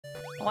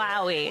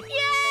Wowie. Yay!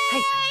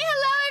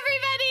 Hello,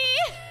 everybody!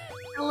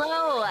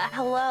 Hello,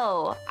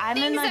 hello. I'm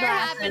in my Things are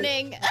glasses.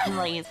 happening. I'm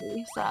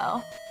lazy, so.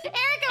 Erica,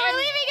 we're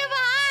leaving you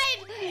behind!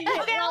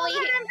 Okay, hold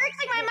on, I'm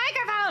fixing my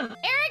microphone.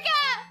 Erica!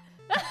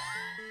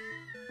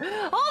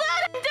 Hold on,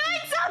 I'm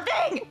doing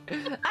something!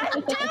 I'm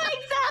doing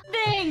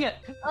something!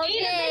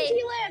 Okay.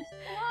 Lips.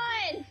 Come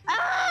on.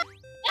 Ah! Oh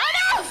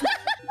no!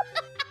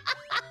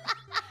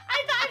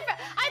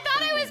 I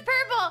thought I was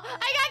purple. I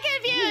got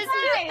confused.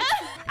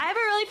 I have a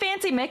really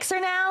fancy mixer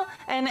now,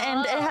 and it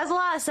has a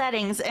lot of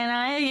settings, and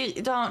I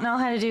don't know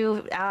how to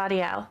do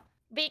audio.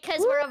 Because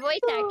we're voice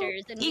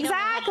actors. And we don't know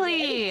how to do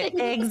Exactly,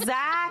 anything.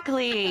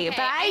 exactly. Okay, But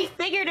I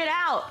figured it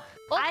out.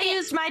 I Okay.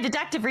 used my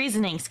deductive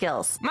reasoning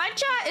skills. My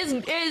chat is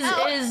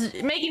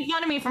making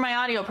fun of me for my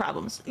audio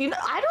problems. You know,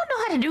 I don't know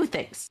how to do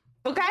things.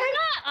 Okay? We're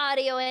not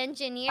audio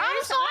engineers.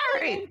 I'm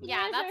sorry.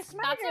 Yeah, that's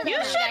smarter a You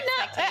weird should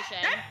know. expectation.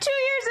 I'm 2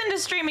 years into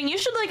streaming. You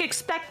should like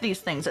expect these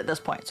things at this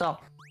point. So,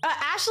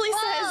 Ashley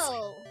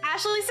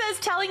says,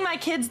 telling my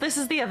kids this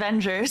is the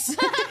Avengers.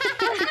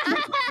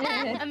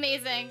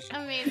 Amazing,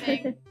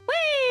 amazing.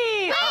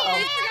 Whee! Oh,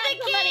 Uh-oh. the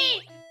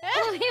key!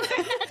 Oh, we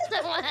forgot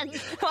someone.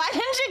 Why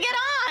didn't you get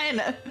on?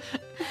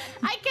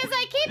 Because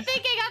I keep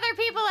thinking other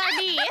people are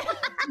me.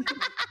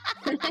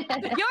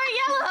 You're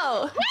yellow.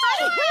 Lock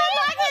the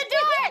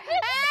door!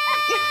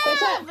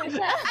 Push up. I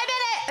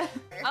did it.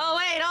 Oh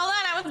wait, hold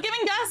on. I was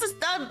giving Gus a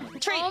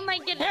treat. Oh my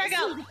goodness. Here we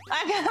go. I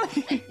got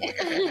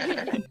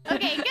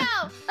Okay, go!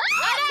 Oh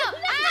no!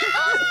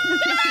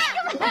 Come back.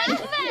 We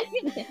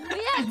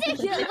have to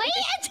wait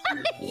until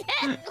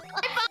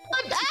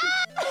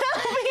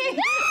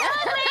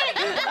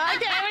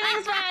Okay,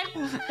 everything's fine.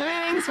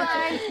 Everything's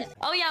fine.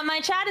 Oh yeah, my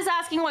chat is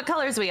asking what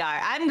colors we are.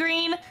 I'm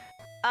green.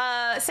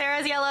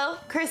 Sarah's yellow.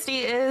 Christy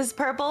is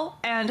purple,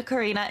 and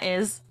Karina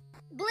is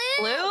blue.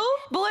 blue.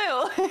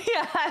 Blue.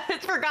 Yeah, I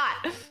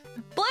forgot.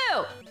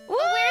 Blue. Woo!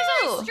 Where's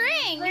our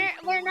string?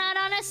 We're not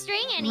on a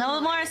string anymore.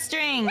 No more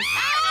strings.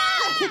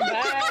 Oh no,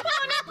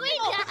 we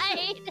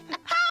died.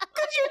 How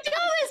could you do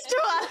this to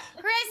us?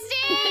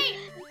 Christy!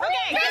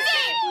 Okay.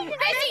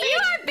 Christy, you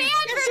are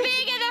banned for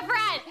being in the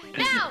front!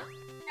 Now!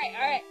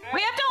 Alright.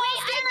 We have to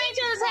all stand on each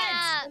other's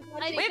heads.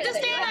 We have to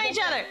stand on each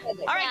other.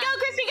 All right, go,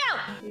 Christy, go.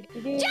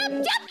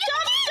 Jump.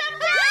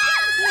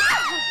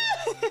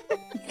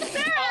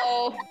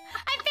 Oh.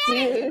 I'm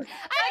banned!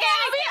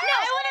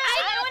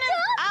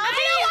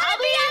 I'll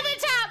be on the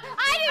top! I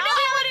do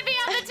not want to be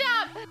on the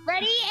top!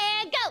 Ready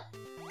and go.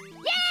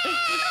 Yeah!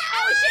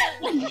 Oh shit!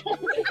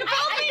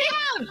 I'll be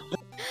down.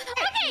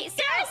 Okay,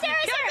 Sarah.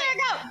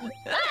 Go.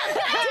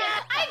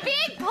 I'm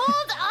being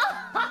pulled off!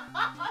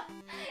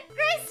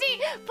 Christy,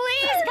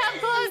 please come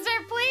closer,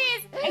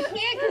 please! I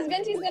can't because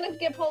Venti's gonna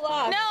get pulled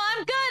off. No,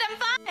 I'm good. I'm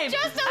fine.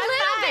 Just a I'm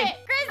little fine. bit!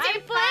 Christy,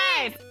 I'm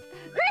please! fine.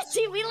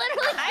 Christy, we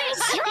literally I'm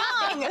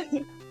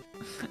strong.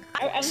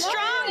 I'm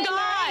Strong not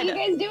God. You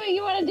guys do what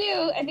you want to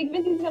do. I think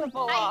Venti's gonna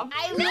fall off.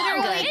 I No,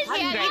 literally it's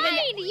can't fine. even...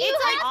 You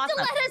It's have like to awesome.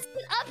 let us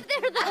get up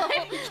there, though.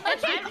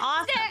 Okay, I'm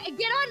awesome. Sarah,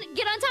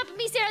 get on top of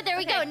me, Sarah. There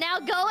we go. Now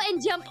go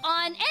and jump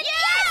on. And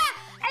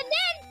Yeah! And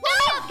then pull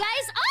me up,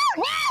 guys. Oh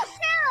no!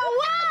 Sarah,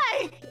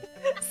 why?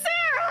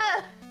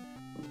 Sarah.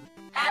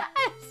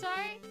 I'm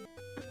sorry.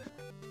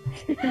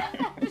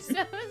 I'm so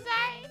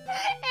sorry.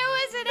 It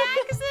was an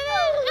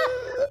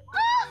accident.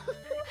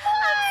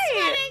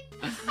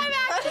 I'm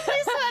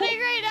actually sweating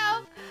right now.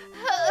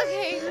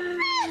 Okay.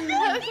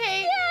 Okay.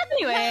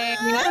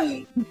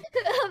 Anyway.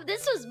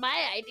 This was my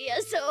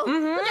idea, so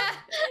Mhm. and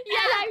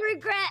I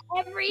regret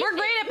everything. We're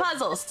great at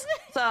puzzles,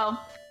 so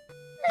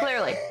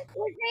clearly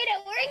We're great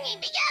at working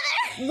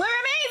together. we're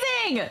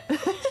amazing.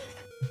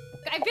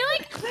 I feel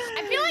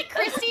like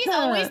Christy's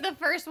always the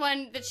first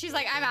one that she's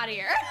like, I'm out of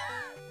here.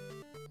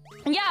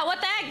 Yeah, what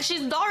the heck?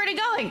 She's already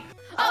going.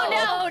 Oh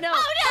no! no.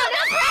 Oh no!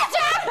 No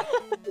pressure!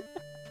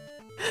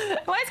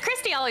 Why is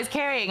Christy always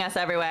carrying us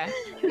everywhere?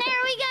 There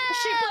we go.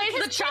 She plays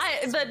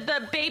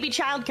the baby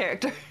child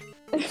character.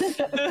 I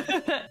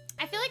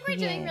feel like we're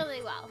doing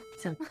really well.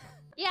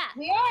 Yeah.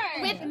 We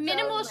are. With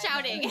minimal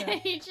shouting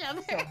at each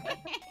other.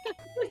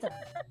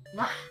 I'm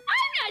not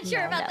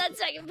sure about that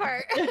second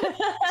part.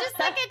 Just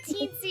like a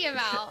teensy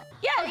amount.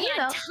 Yeah, Oh, you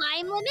yeah, know.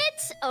 time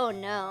limits? Oh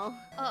no.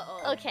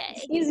 Uh-oh. Okay.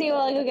 Excuse me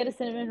while I go get a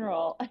cinnamon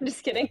roll. I'm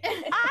just kidding. I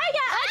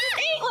just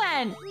ate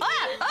one.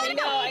 I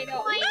know.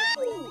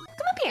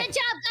 Come up here. Good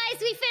job, guys.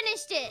 We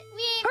finished it.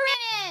 We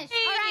finished!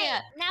 All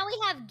right. Now we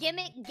have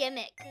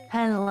gimmick.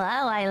 Hello,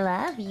 I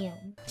love you.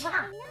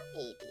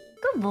 Baby.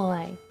 Good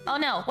boy. Oh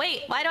no,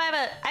 wait. Why do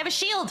I have a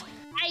shield?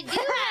 I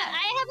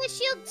have a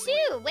shield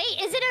too. Wait,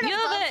 is it an You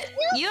above have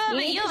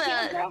shield? you have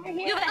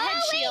a head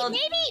Oh, shield.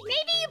 wait,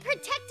 maybe you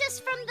protect us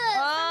from the...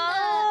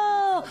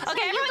 Oh. So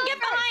Okay, you everyone go get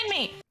first. behind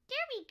me.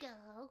 There we go.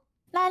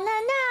 La la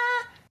la.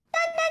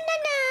 La la la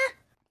la.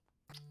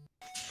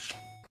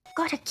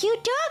 Got a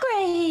cute dog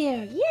right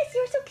here. Yes,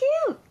 you're so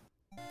cute.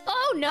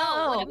 Oh no.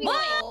 Oh, What are we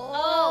what? doing?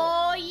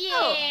 Oh,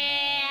 yeah!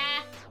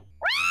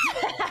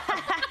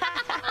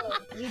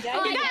 You You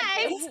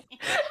guys,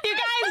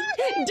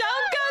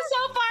 don't go so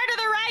far to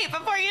the right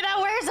before you know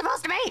where you're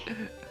supposed to be.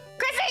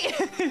 Chrissy!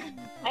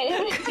 I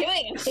know what I'm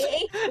doing, okay?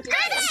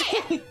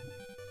 Christy!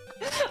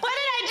 What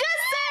did I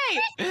just say?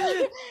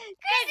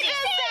 Christy,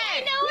 just say, say? I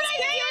know what I'm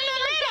Stay in doing, the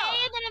middle.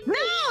 okay? And then I'm No,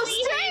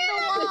 completely hitting the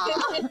wall.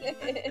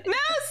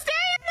 No,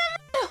 stay in the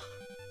middle.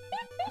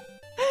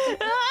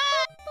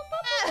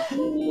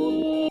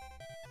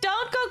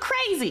 Don't go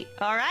crazy,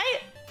 all right?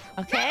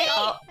 Okay.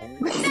 Oh. That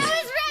was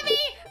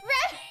Remy!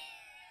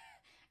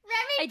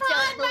 Remy I pawned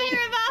don't my believe-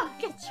 remote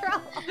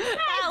control.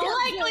 A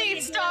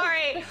likely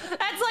story.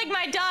 That's like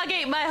my dog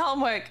ate my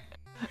homework.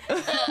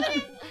 It's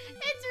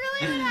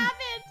really what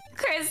happened.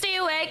 Christy,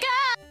 wake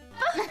up!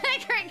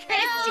 Christy.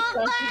 Don't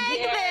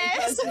like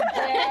this.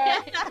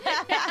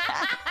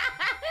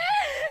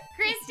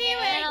 Christy,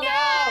 wake Hello.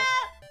 up!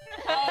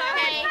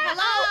 Okay, hello,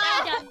 Hello.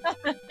 I'm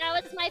done. That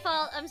was my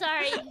fault. I'm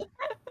sorry.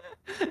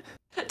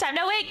 Time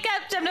to wake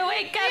up! Time to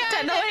wake up!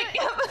 Time to wake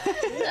up!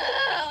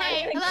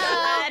 Hey, hello.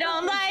 I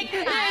don't like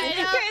this. I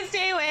don't-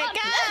 Christy, wake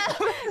up!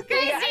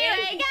 Christy,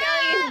 wake up!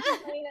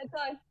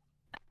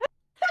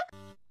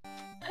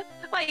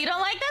 Wait, you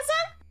don't like that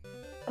song?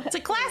 It's a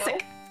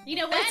classic. You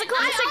know what? It's a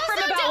classic I from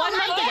also about 1 don't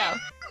month like ago.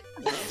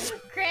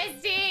 it.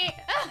 Christy.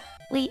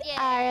 We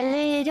Yeah. are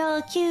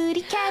little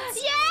cutie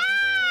cats. Yeah!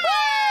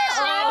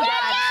 Oh,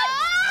 God.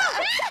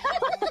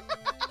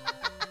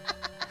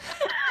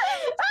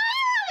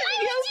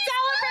 You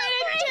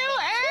celebrated too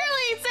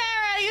early,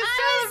 Sarah. You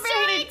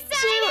celebrated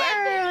too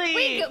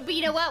early. But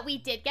you know what? We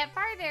did get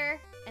farther,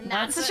 and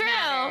that's That's what true.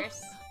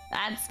 matters.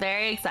 That's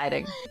very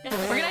exciting.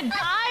 We're gonna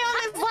die on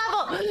this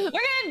level. We're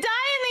gonna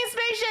die in these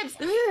spaceships.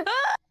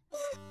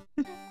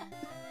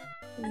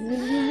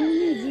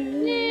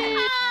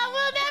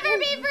 We'll never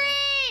be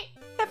free.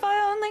 If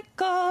I only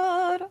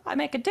could, I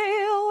make a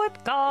deal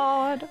with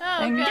God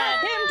and God. get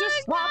him to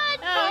swap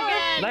Oh,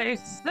 God.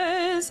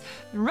 places,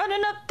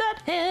 running up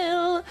that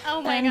hill.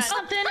 Oh my and God.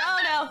 something. Oh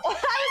no!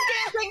 I was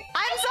dancing.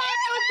 I'm sorry.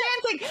 I was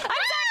dancing.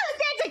 I'm sorry. I was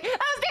dancing.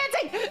 I was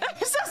dancing.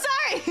 I'm so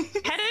sorry.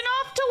 Heading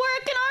off to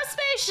work in our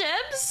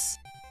spaceships.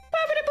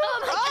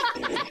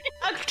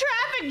 A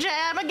traffic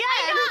jam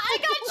again. I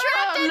got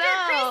trapped Oh, under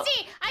no. Christy.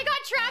 I got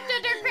trapped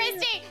under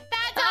Christy.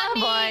 That's on Oh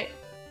me. boy.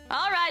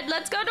 All right,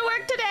 let's go to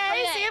work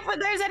today. Okay. See if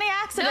there's any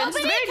accidents.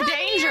 Nobody it's come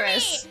very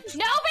dangerous. near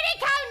me. Nobody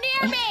come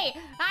near me.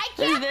 I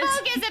can't This-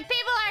 focus if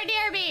people are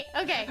near me.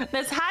 Okay.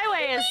 This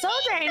highway is so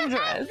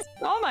dangerous.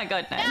 Oh my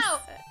goodness. No.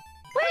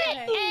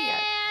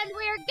 And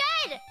we're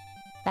good.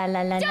 La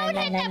la la Don't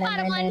la hit la that la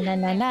bottom la one. la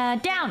la la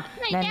down.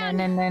 Right, Na down.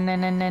 na na na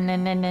na na na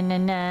na na na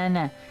na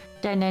na.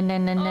 Da na na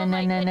na na Oh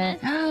my na na na.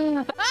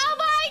 Oh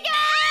my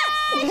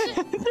gosh!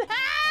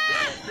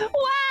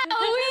 Wow,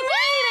 we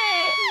made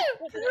it!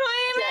 We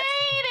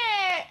made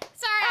it!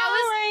 Sorry, Oh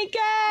my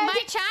god!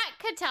 my chat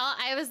could tell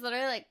I was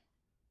literally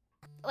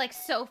like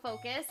so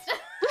focused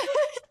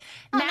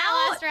on that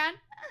Now- last round.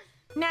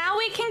 Now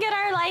we can get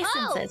our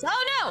licenses.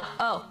 Oh no!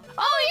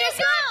 Oh, you're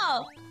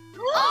small.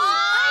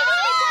 Oh, I'm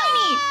really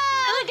tiny.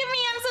 Look at me,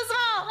 I'm so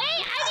small.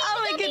 Wait, I Oh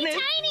my need to goodness. be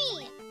tiny.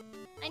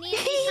 I need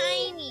to be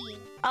tiny.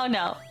 Oh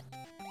no.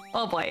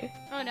 Oh boy.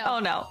 Oh no. Oh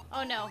no.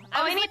 Oh no. Oh,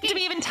 I was need to looking-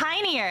 be even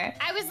tinier.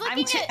 I was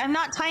looking at. I'm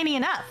not tiny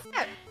enough.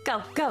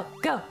 Go, go,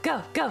 go,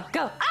 go, go,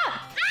 go.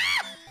 Ah!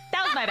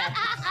 That was my bad.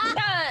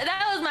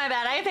 That was my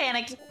bad. I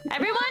panicked.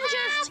 Everyone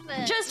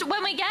just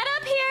when we get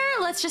up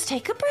here, let's just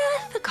take a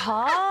breath, a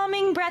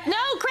calming breath. No,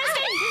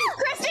 Christy!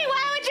 Christy,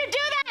 why would you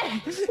do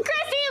that?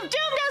 Christy, you've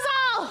doomed us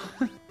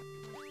all!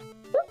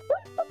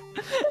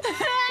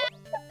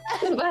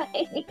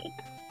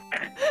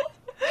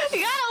 You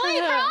gotta wait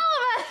for all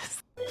of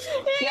us!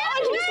 You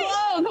gotta wait!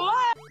 slow, come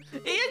on!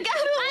 You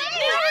gotta wait!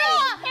 New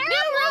rule!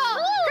 New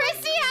rule!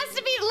 Christy has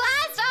to be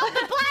last off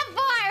the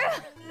platform!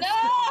 No!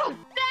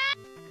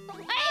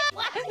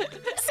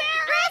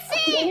 Sarah!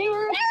 We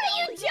were- Sarah,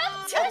 you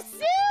jumped too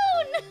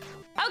soon.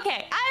 Okay,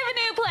 I have a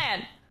new plan.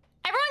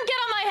 Everyone get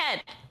on my head.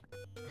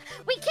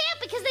 We can't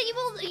because then you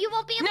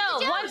won't be able to No,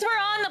 jump. once we're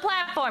on the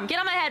platform, get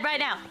on my head right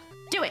now.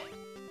 Do it.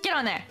 Get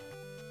on there.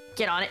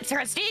 Get on it.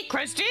 Christy!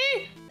 Christy!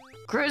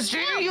 Christy,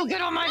 you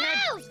get on my head.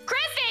 No.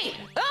 Christy!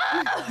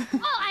 Ah!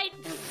 Oh, I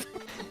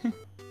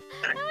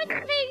wasn't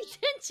paying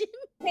attention.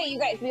 Okay, you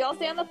guys, we all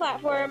stay on the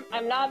platform.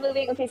 I'm not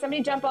moving. Okay,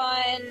 somebody jump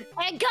on.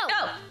 And go.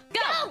 Go!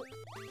 Go!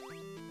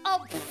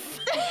 Oh, I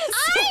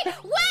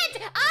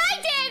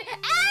did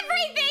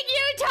everything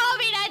you told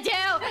me to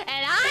do,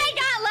 and I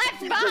got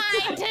left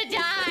behind to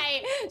die.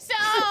 So,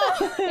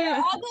 Here,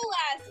 I'll go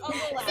last. I'll go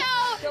last.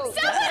 Go,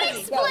 someone go,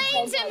 explain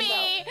go, to go,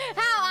 me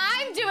how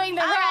I'm doing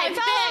the All right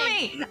right, follow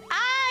thing. me.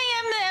 I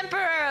am the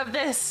emperor of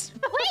this.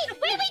 wait,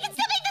 we can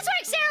still make this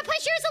work. Sarah,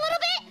 push yours a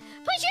little bit.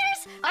 Push yours.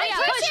 I'm yeah,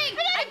 pushing.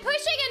 I'm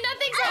pushing, and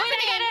nothing's Wait,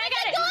 happening. I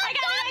got it.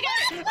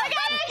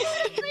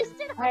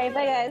 Pushed it. All right,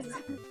 bye guys.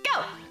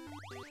 Go!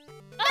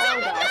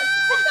 Oh, God.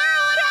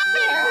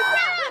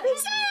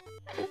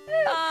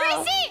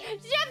 Chrissy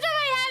jumped on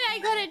my head. I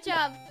couldn't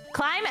jump.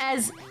 Climb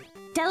as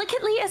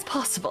delicately as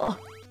possible.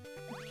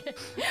 We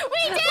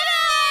did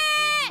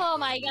it! Oh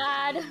my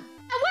god.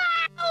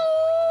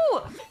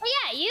 Wow!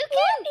 Yeah, you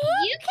can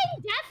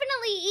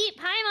definitely eat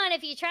Paimon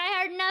if you try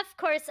hard enough. Of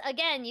course,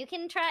 again, you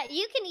can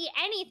eat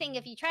anything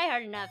if you try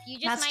hard enough. You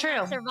just might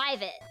not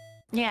survive it.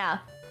 Yeah.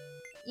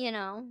 You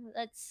know,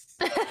 that's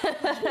kind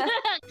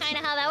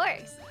of how that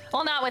works.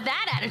 Well, not with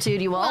that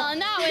attitude, you won't. Well,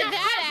 not with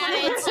that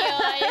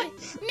attitude.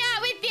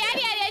 Not with that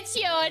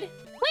attitude.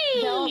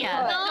 Whee! Don't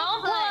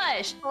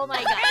push. Oh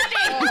my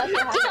god. Don't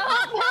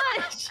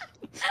push.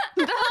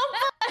 Don't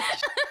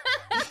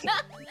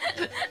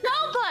push.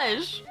 Don't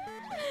push.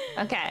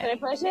 Okay. Can I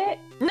push it?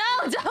 No,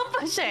 don't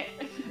push it.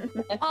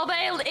 Oh, but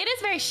it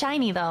is very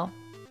shiny, though.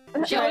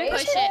 Don't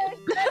push it.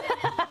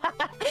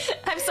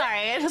 I'm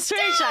sorry, it was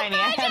very shiny.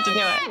 I had to do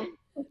it.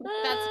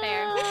 That's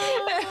fair.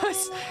 It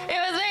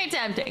was very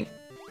tempting.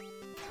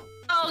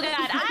 Oh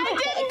god, I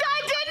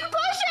didn't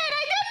push it.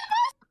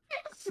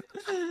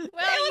 Well, It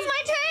was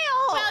my tail.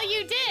 Well,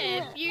 you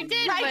did. You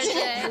did push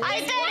it.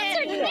 I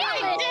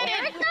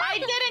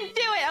didn't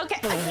do it. Okay.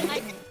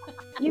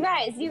 You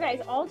guys,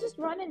 all just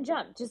run and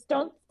jump. Just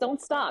don't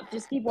stop.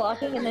 Just keep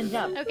walking and then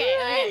jump.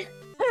 Okay.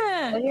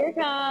 So here it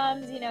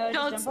comes, you know,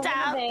 Don't just jump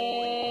stop. over the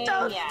thing.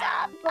 Don't Yeah.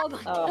 stop.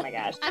 Oh my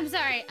gosh. I'm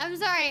sorry. I feel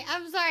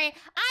like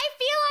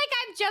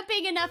I'm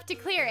jumping enough to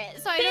clear it,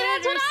 so I See,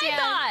 don't that's understand.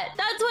 what I thought.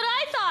 That's what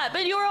I thought.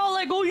 But you were all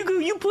like, "Oh,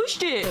 you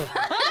pushed it."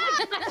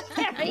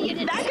 That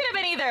could have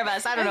been either of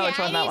us. I don't know which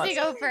one that was. I need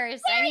to go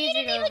first. I need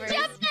to go first.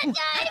 Jump that time.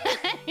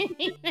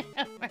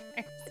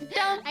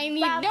 I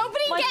need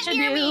nobody get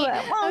near me.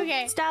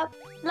 Okay. Stop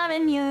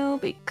loving you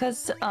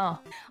because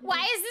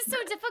Why is this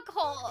so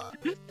difficult?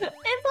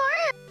 it's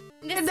hard.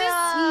 This is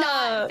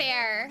not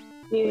fair.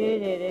 All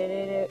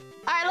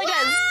right, look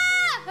at this.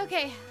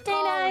 Okay.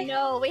 Oh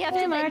no, we have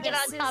to make it on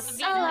This top is of so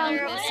each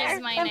other. This is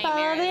my And follow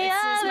nightmare. the This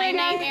is my other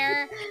guy.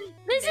 nightmare.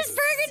 This is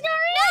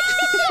purgatory.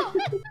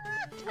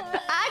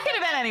 I could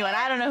have been anyone.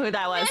 I don't know who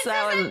that was. This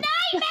That is was. a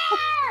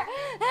nightmare.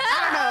 I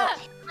don't know.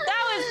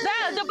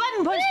 That the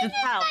button pushed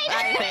itself. I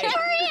think.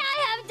 Purgatory, I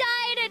have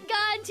died and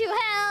gone to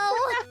hell.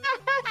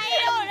 I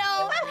don't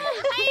know.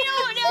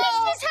 This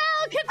is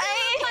hell.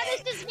 Cthulhu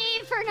punishes me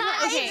for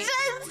not. Okay.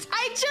 I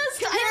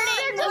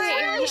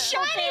They're need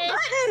shiny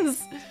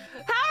buttons.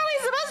 How are we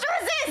supposed to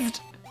resist?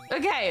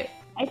 Okay.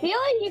 I feel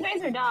like you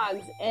guys are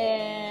dogs,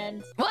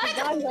 and What?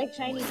 dogs like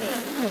shiny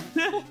things.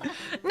 No,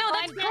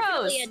 that's I'm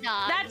crows. definitely a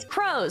dog. That's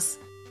crows.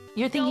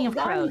 You're thinking of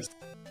dogs. crows.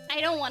 I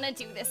don't want to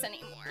do this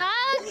anymore.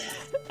 Dogs.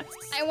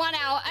 I want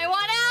out. I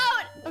want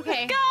out.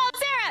 Okay. Go,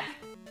 Sarah.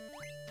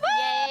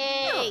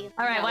 Yay.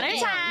 All right, No, one at a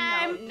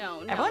time.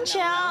 No. Everyone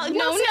chill. No, No,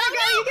 no, Sarah, no.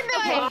 you can do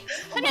it.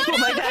 Oh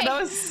my god, that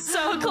was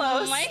so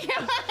close. Oh my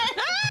god.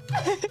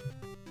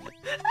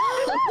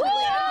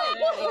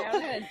 I'm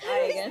gonna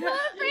die again. I'm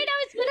afraid I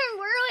was gonna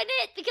ruin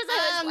it because I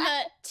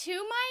was. To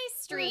my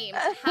streams,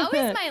 how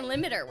is my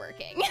limiter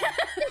working?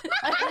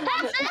 Oh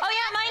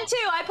yeah, mine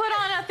too. I put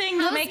on a thing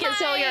to How's make it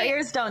so your my-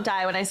 ears don't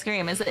die when I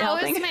scream. Is it How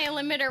helping? is my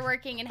limiter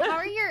working? And how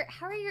are your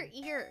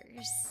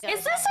ears?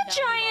 Is this a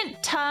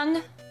giant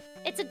tongue?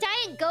 It's a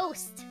giant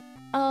ghost.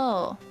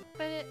 Oh,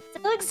 But it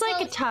looks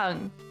like a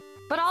tongue,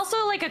 but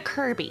also like a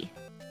Kirby.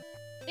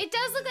 it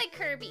does look like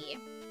Kirby.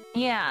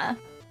 Yeah,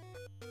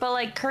 but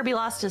like Kirby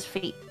lost his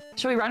feet.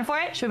 Should we run for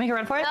it? Should we make a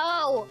run for it?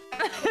 No.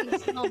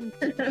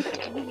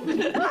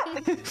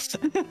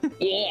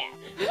 Yeah.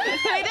 We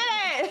did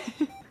it!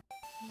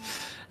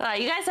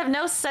 You guys have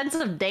no sense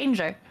of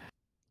danger.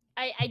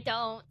 I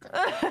don't.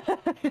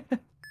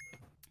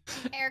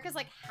 Erica's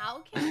like,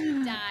 how can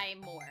you die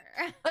more?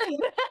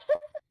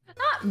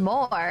 Not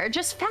more,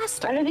 just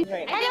faster. What are these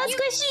right now? Hello,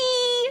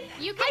 Squishy!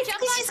 You can Hi,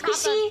 jump Squishy, on top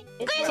Squishy!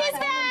 It's Squishy's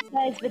not back!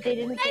 size, but they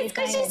didn't Hi, say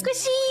Squishy, silence.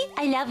 Squishy!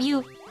 I love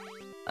you.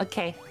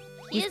 Okay,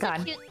 He he's is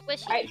gone. a cute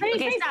squishy. All right, freeze,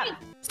 Okay, freeze, stop. freeze.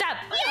 Stop.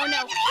 Oh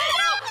no.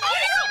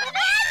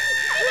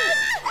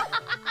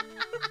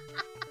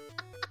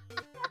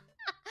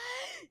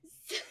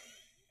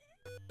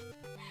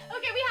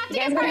 Okay, we have to You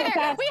get guys gotta go farther.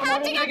 fast. We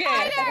have to get Okay.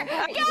 farther. Okay, Go.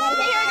 you gotta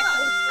Here we go. go.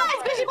 Hi,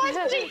 Squishy, bye,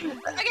 Squishy.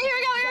 Okay, here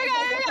we go, here we go,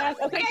 here we go.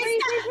 Okay, Okay,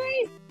 freeze,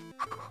 freeze,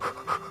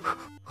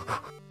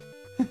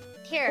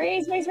 Here.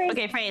 freeze, freeze, freeze.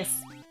 Okay, freeze.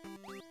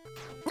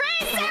 Oh,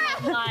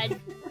 God.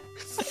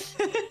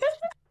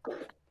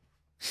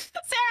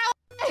 Sarah!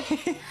 I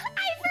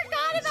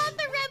forgot about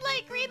the red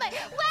light, green light.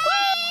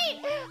 Wait!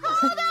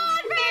 Hold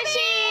on for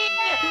me!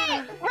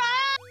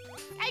 Run!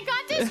 I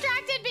got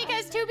distracted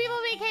because two people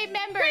became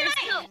members,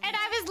 and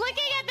I was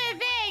looking at the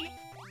thing.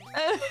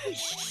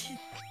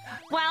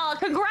 Well,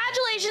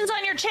 congratulations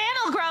on your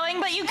channel growing,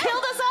 but you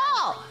killed us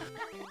all!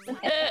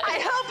 I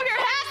hope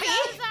you're happy!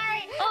 I'm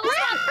sorry. Oh,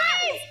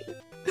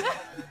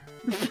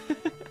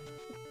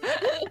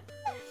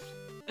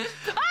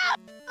 I'm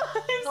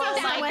so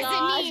That sorry.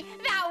 wasn't me.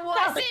 That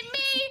wasn't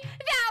me.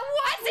 That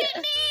wasn't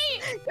me.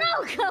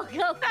 go.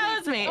 That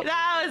was me.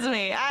 That was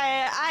me.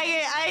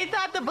 I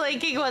thought the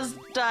blinking was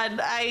done.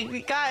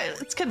 I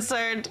got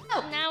concerned.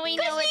 Now we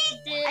know what to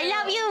do. I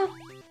love you.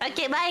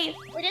 Okay, bye.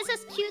 It is a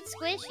cute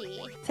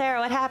squishy. Sarah,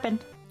 what happened?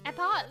 I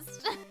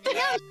paused. No,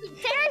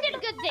 Sarah did a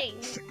good thing.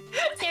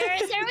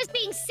 Sarah was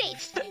being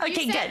safe.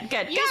 Okay, said-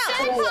 good. You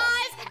said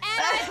pause, and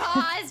I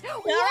paused.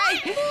 What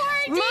right.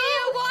 more do Move.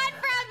 you want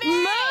from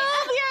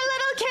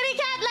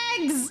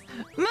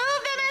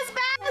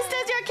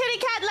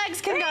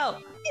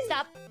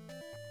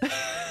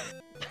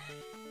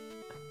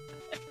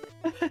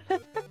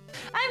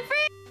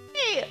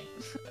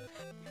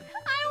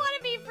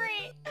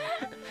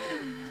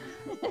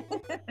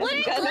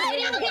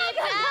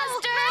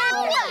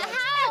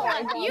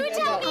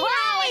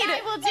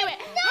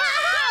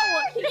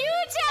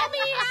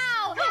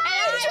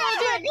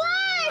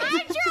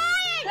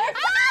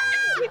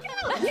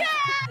Yeah!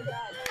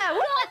 God,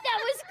 that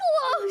was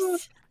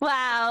close.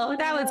 Wow,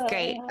 that was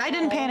great. I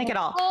didn't panic at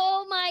all.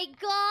 Oh my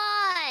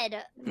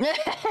god.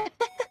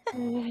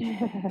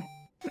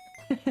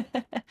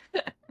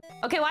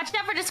 Okay, watch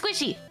out for the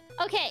squishy.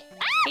 Okay.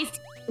 He's...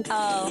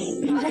 Oh.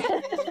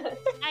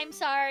 I'm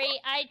sorry.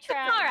 I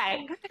tried. All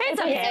right. It's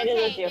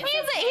okay.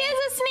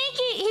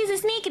 He's a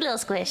sneaky little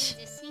squish.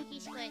 He's a sneaky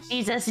squish.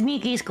 He's a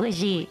sneaky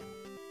squishy.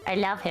 I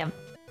love him.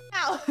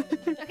 Ow.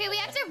 Okay, we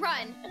have to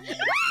run. Squishy,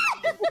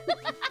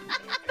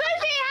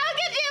 how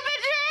could you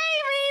betray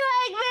me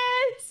like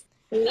this?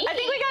 I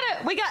think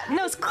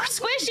no,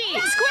 squishy. No!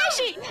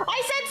 Squishy.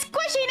 I said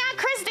squishy, not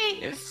Christy.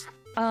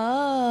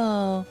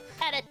 Oh.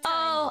 At a time.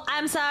 Oh,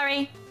 I'm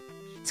sorry.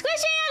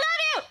 Squishy, I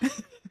love you.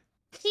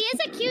 He is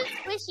a cute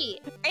squishy.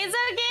 He's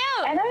so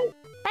cute.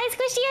 Hi,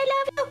 Squishy, I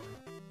love you.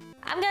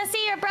 I'm gonna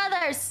see your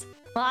brothers.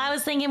 Well, I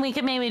was thinking we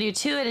could maybe do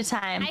 2 at a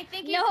time. I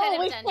think you No, could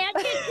we have done. can't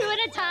do 2 at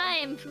a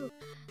time.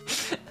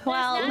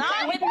 Well,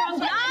 not with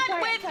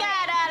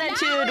that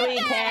attitude, we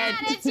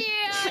can't.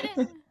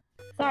 Attitude.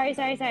 Sorry.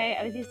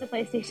 I was used to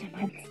PlayStation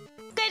once.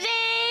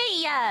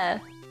 Squishy!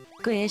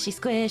 Squishy,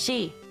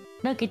 squishy.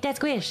 Look at that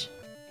squish.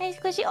 Hey,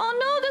 Squishy. Oh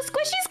no, the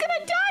squishy's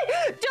gonna die!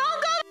 Don't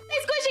go, hey,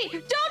 Squishy!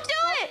 Don't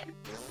do it!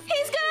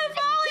 He's gonna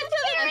fall into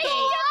the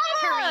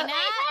Karina.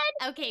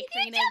 Okay,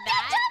 Karina,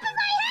 that. Top of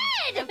my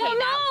head! Okay, Oh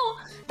no!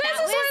 This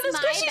is where the was my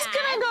squishy's bad.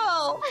 gonna go!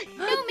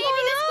 No,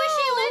 maybe the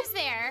squishy lives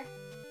there.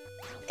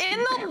 In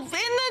the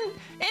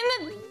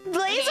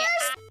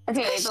lasers?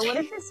 Okay, but what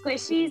if the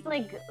squishies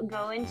like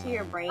go into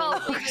your brain? Oh,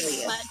 and kill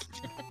you?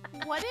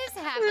 What is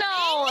happening?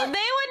 No,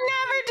 they would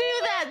never do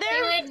that.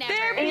 would never.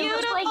 They're It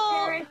looks beautiful. like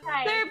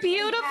parasites. They're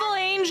beautiful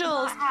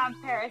angels. Not have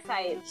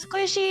parasites.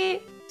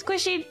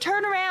 Squishy,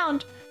 turn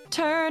around.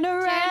 Turn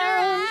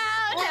around.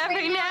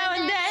 Every now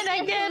and then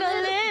I get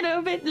a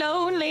little bit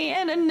lonely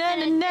and a na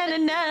na na na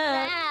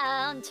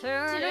na.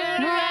 Turn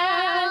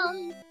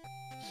around.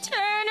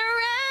 Turn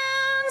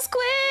around,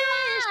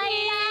 Squishy.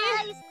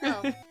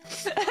 Oh.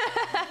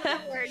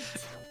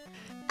 Words.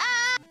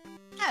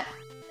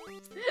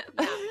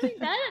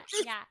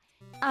 Yeah.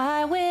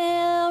 I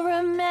will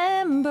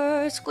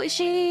remember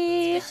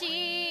Squishy.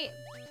 Squishy.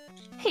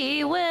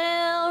 He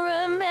will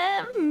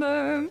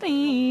remember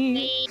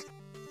me.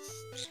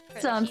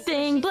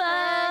 Something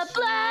blah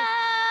blah.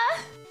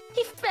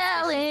 He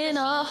fell in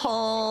a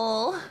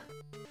hole.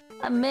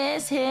 I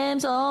miss him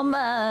so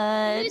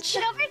much.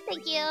 Get over,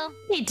 thank you.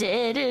 He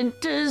didn't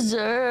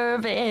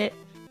deserve it.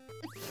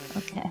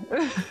 Okay.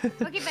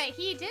 Okay, but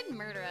he did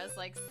murder us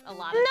like a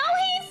lot of No,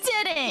 times. he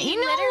didn't. You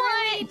know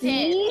literally what?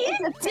 did.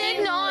 He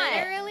did not.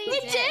 literally He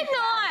did. did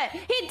not.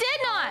 He did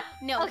not.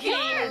 No, Okay. he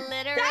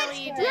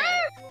literally did.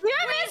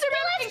 You're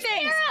misremembering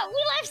things.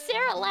 We left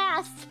Sarah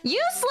last.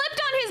 You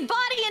slipped on his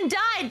body and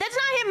died. That's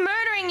not him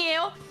murdering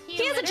you.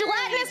 He has a literally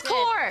gelatinous did.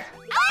 core.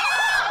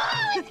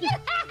 Oh, it's gonna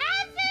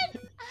happen.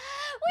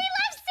 We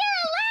left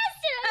Sarah last.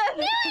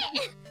 And I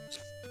knew it.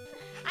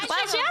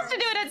 Well, she has to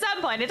do it at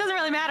some point. It doesn't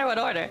really matter what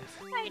order.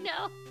 I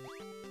know.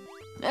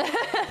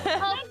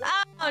 Oh no.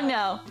 Oh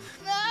no.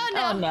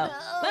 Oh no.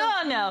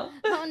 Oh no.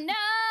 Oh no.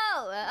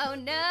 Oh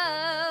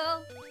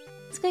no.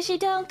 Squishy,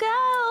 don't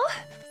go.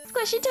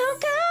 Squishy,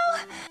 don't go.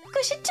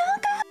 Squishy,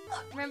 don't go.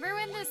 Remember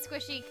when the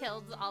squishy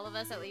killed all of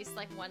us at least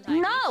like one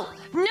time? No.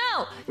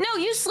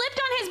 You slipped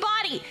on his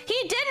body.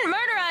 He didn't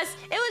murder us.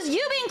 It was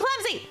you being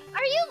clumsy.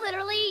 Are you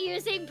literally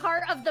using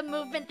part of the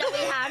movement that we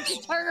have to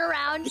turn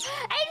around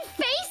and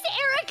face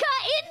Erica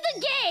in the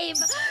game?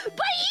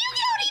 But you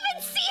don't even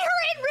see her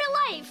in real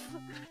life.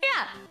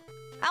 Yeah.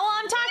 Well,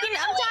 I'm talking to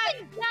her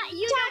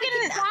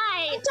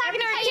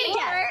kitty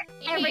cat.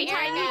 Every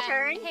time you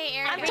turn. Hey,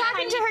 Erica. I'm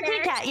talking to her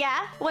kitty cat.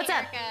 Yeah. What's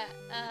up? Erica,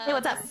 Hey,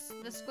 what's up?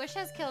 The squish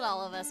has killed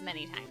all of us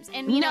many times.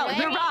 And you know No, what?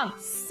 you're wrong.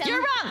 You're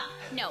wrong.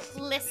 No,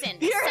 listen.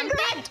 You're Something.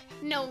 incorrect.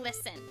 No,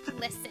 listen.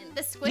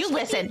 The squish You can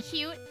listen. be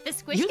cute. The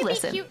squish You can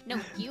listen. be cute. No,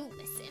 you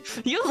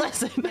listen. You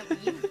listen. No,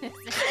 you listen.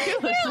 You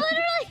listen.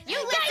 You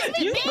listen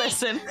to You me.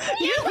 listen.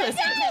 You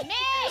listen. to me.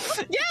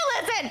 You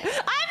listen!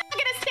 I'm not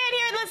gonna stand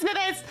here and listen to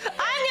this!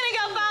 I'm gonna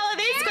go follow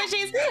these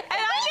squishies, and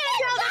I'm gonna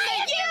tell them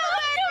that you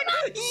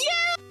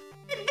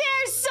murdered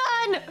their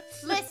son!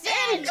 Listen.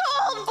 In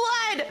cold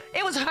blood!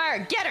 It was her!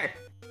 Get her!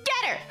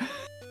 Get her!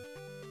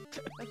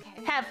 Okay.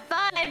 Have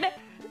fun! Have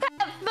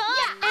fun!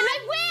 Yeah, I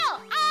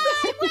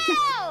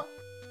will.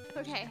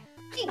 Okay.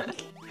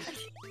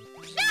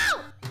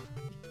 No!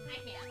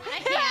 I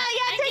can't. Yeah,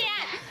 I take-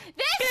 can't.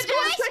 This Good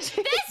job,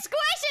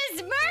 squish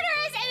is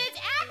murderous and it's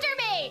after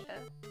me.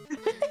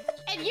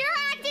 And you're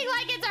acting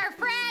like it's our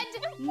friend.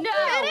 No!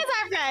 It is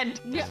our friend!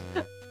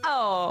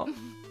 Oh.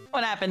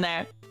 What happened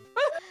there?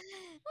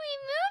 We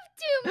move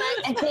too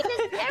much because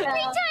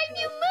every time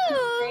you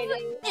move,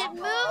 it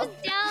moves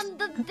down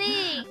the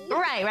thing.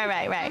 Right.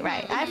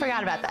 I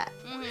forgot about that.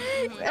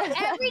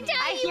 Every time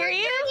I hear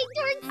you.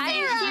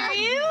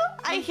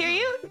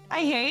 I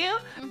hear you.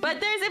 But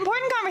there's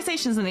important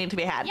conversations that need to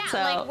be had. Yeah, so.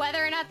 like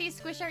whether or not these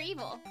squish are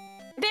evil.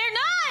 They're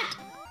not!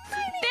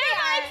 They're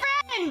my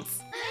friends!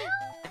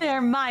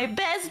 They're my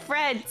best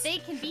friends! They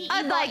can be evil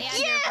Unlike and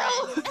you! your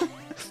friend.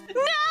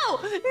 No!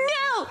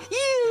 No!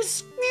 You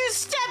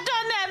stepped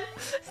on them!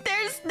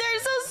 They're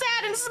so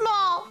sad and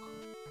small!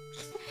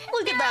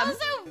 Look at them!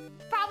 Also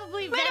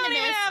probably They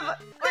venomous.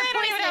 they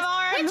don't even have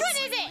arms! Which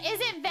one is it? Is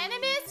it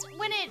venomous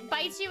when it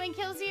bites you and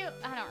kills you?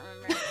 I don't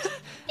remember.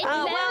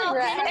 Well,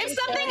 venomous if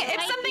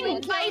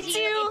something bites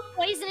you... It's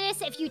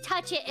poisonous if you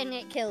touch it and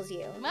it kills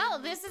you. Well,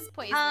 this is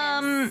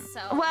poisonous.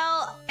 So.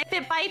 Well, if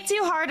it bites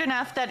you hard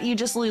enough that you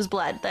just lose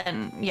blood,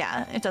 then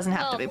yeah, it doesn't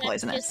have to be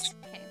poisonous.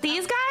 Okay,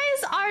 These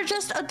guys are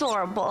just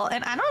adorable,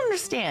 and I don't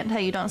understand how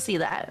you don't see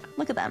that.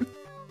 Look at them.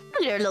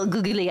 Look at their little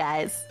googly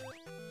eyes.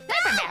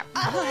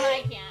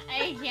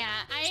 I can't.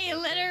 I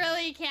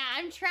literally can't.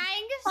 I'm trying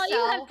All so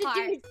you have to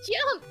hard. do is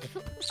jump.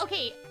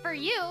 Okay, for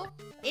you,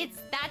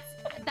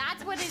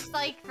 that's what it's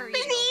like for you.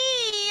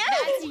 Me!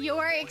 That's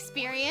your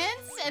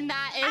experience, and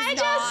that is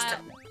not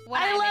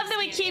what I I'm love that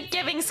we keep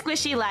giving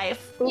Squishy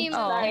life. Oops,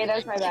 sorry,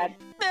 that's my bad.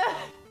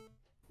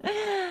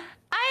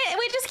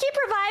 We just keep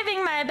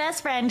reviving my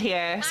best friend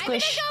here.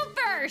 Squish. I'm gonna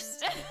go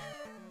first.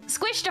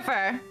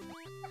 Squishtifer.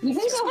 You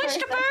can go first,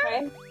 Squishtifer? that's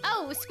fine.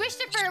 Oh,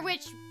 Squishtifer,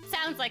 which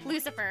sounds like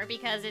Lucifer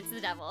because it's the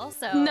devil.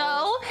 So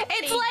No,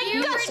 it's Thank like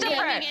you for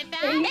Gustifer. naming it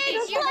that.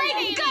 It's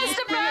like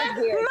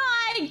Gustifer,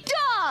 my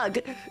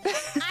dog.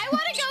 I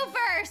want to go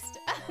first.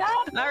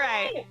 All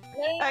right.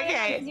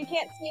 Okay. Because you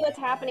can't see what's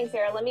happening,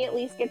 Sarah. Let me at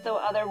least get the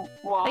other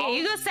wall. Okay,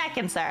 you go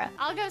second, Sarah.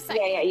 I'll go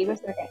second. Yeah, you go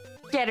second.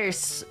 Get her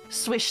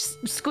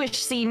Squish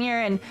Senior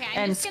and Okay,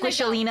 I'm just gonna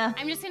Squishalina.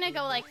 I'm just gonna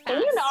go like fast. Can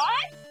you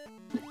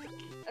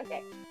not?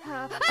 Okay.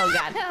 Oh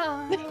god.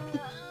 I'm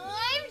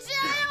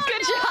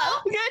Good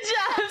job. Good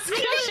job.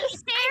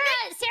 Squish.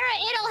 Sarah,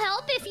 it'll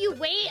help if you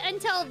wait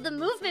until the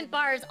movement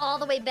bar is all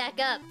the way back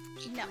up.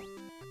 No.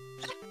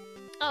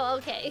 Oh,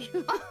 okay.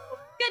 Good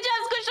job,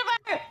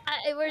 Squishtifer.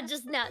 We're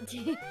just not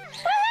doing.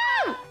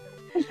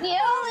 I feel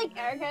like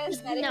Erica is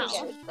getting No.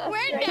 against us We're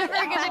right never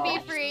now. gonna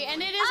be free,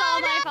 and it is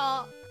all my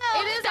fault.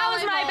 It is that all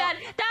was my fault. bad.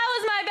 That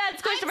was my bad,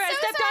 Squishtifer. I so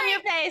stepped sorry. on your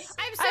face.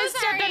 I'm so I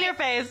stepped on sorry. your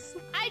face.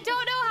 I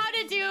don't know how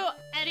to do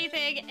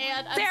anything,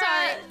 and I'm Sarah,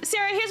 sorry.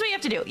 Sarah, here's what you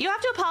have to do. You have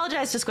to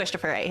apologize to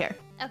Squishtifer right here.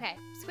 Okay,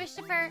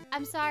 Squishtifer,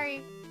 I'm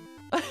sorry.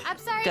 I'm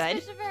sorry, Good.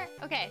 Squishtifer.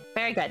 Okay.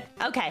 Very good.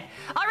 Okay.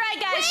 All right,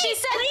 guys. She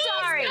said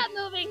sorry. Stop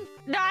moving.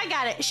 No, I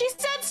got it. She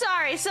said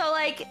sorry. So,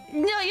 like,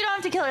 no, you don't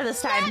have to kill her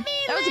this time. Let me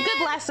That was a good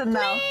live, lesson,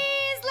 though.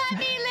 Please let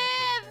me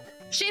live.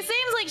 She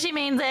seems like she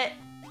means it.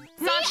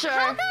 Not See, sure.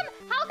 How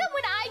come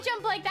when I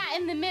jump like that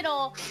in the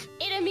middle,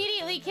 it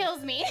immediately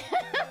kills me?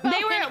 They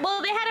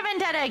had a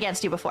vendetta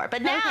against you before,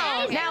 but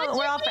now, Okay. now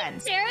we're all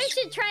friends. Sarah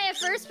should try a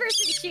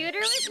first-person shooter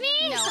with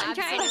me. No, I'm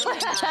trying to.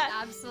 absolutely not.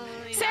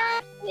 Absolutely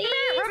Sarah,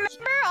 not.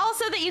 remember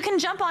also that you can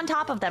jump on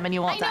top of them and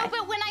you I won't know, die.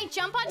 but when I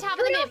jump on top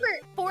of them,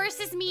 it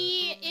forces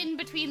me in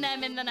between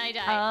them, and then I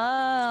die.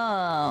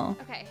 Oh,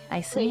 Okay.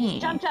 I see.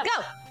 Jump. Go!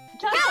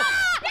 Jump.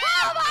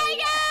 Oh my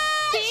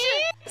god!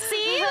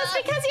 See? It was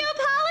because you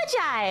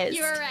apologized.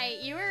 You were right.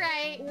 You were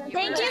right.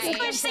 Thank you, right.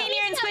 Squish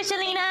Senior and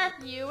Squishalina.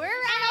 You were And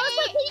right.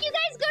 also, can you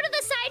guys go to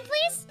the side,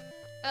 please?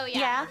 Oh yeah.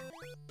 Yeah.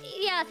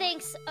 Yeah,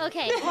 thanks.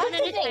 Okay, Watch one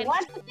at the a thing. time.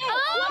 Watch the thing.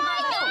 Oh Watch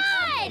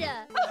my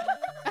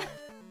god!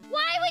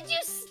 Why would you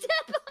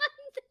step on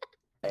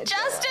that?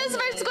 Justice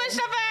for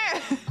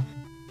Squishtifer!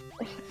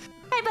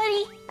 Hi,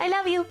 buddy. I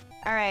love you.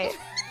 All right.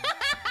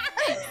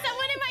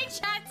 Someone in my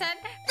chat said,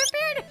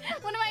 prepare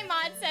to, one of my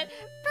mods said,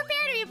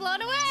 prepare to be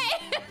blown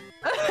away.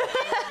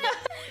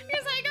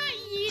 Because I got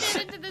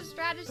yeeted into the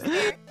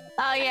stratosphere.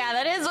 Oh, yeah,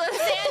 that is what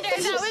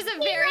Xander, that was a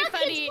very Rocket's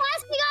funny,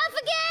 blasting off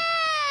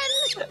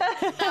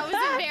again! that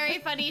was a very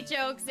funny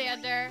joke,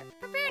 Xander.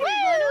 Prepare to be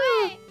blown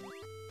away.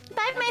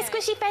 Bye, my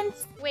squishy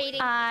friends.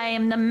 Waiting. I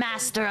am the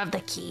master of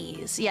the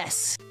keys.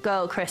 Yes.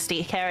 Go,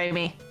 Christy. Carry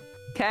me.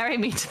 Carry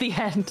me to the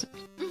end.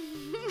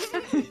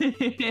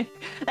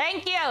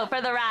 Thank you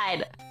for the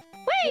ride.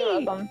 You're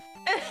Whee! welcome.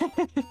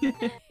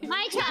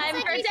 My chat Time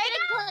said for you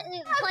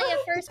should play a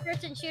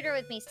first-person shooter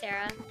with me,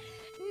 Sarah.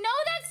 No,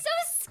 that's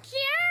so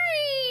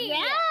scary.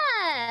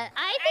 Yeah,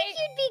 I think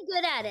you'd be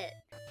good at it.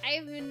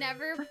 I've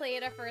never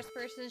played a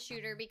first-person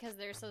shooter because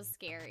they're so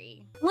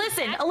scary.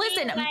 Listen, That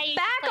listen, means I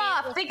back play it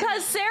off with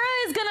because Sarah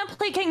is gonna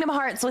play Kingdom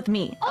Hearts with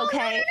me. Oh,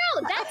 okay.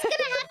 no, that's gonna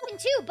happen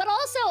too. But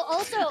also,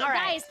 All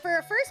right. guys, for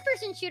a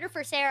first-person shooter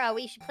for Sarah,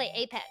 we should play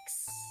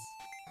Apex.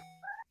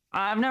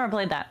 I've never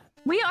played that.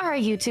 We are a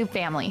YouTube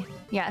family.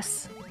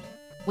 Yes.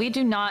 We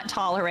do not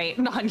tolerate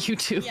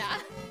non-YouTube. Yeah.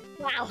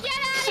 Wow. Get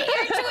out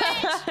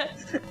of here,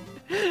 Twitch!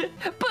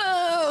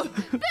 Boo!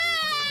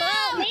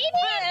 Well, maybe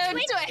if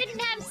Twitch. Twitch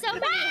didn't have so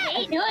many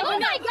hate. No, Oh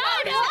my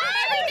god! no,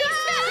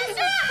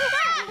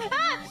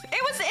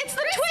 It's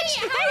the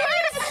Twitch!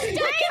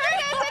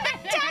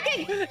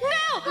 Attacking! No!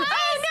 Oh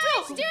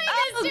no! Twitch doing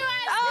this to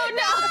us? Oh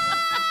no!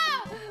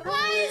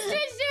 Why is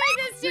Twitch doing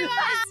this to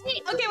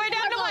us? Okay, we're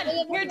down to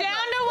one. We're down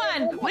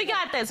to one. We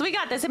got this. We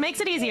got this. It makes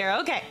it easier.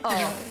 Okay.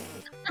 Oh.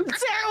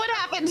 Sarah, what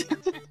happened?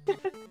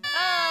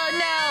 Oh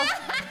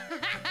no!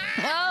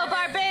 Oh,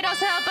 Barbados,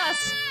 help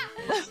us!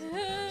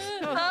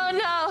 Oh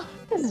no!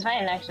 This is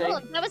fine, actually. Oh,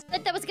 that was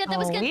good. That was good. That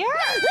was Oh, good.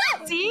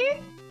 yeah. See?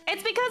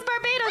 It's because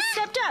Barbados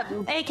stepped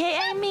up,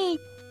 aka me.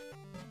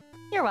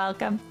 You're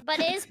welcome. But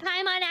is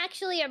Paimon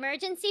actually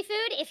emergency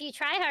food if you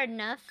try hard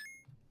enough?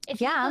 If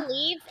you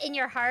believe in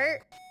your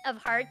heart of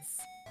hearts.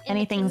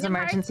 Anything's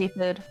emergency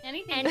food.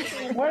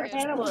 Anything. More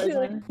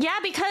cannibalism. Yeah,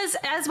 because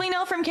as we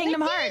know from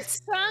Kingdom Hearts,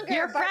 stronger,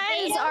 your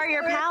friends are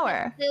your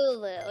power.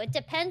 Zulu. It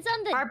depends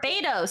on the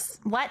Barbados.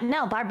 What?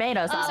 No,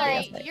 Barbados.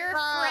 Sorry, your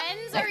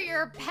friends are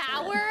your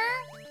power?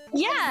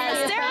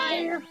 Yeah,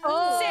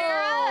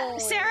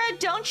 Sarah,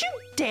 don't you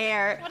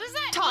dare What does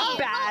that talk mean?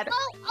 bad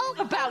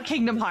about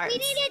Kingdom Hearts.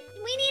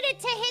 We needed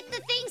to hit the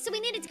thing, so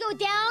we needed to go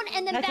down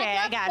and then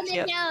back up and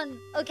then down.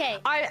 Okay.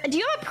 Do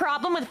you have a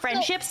problem with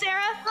friendship,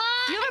 Sarah?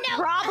 Do you have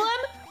a problem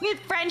with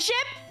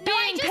friendship?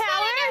 Being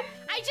power?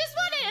 I just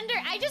want to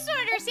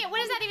understand, what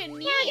does that even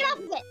mean? Yeah, get off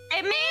of it.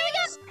 It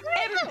means...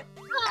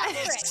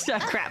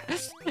 crap.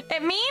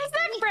 It means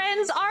that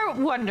friends are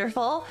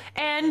wonderful,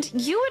 and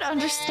you would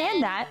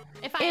understand that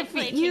if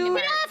you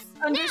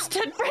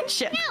understood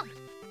friendship.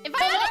 If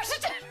I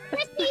understood...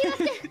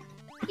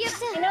 You have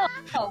to...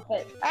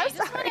 but I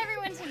just want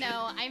everyone to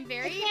know I'm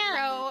very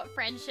pro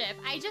friendship.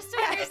 I just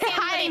don't understand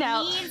what it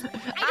means.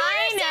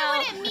 I don't understand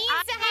what it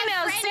means to have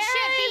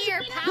friendship be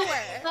your power.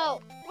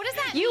 Oh, what does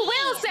that mean? You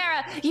will,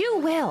 Sarah. You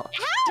will.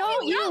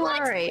 Don't you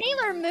worry.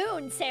 Sailor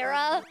Moon,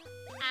 Sarah.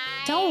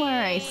 Don't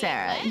worry,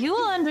 Sarah. You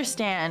will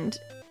understand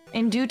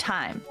in due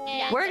time.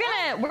 Yeah. We're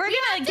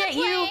gonna get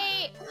you.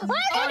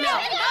 Oh no!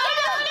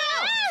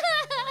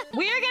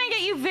 We are gonna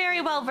get you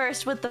very well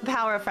versed with the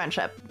power of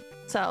friendship.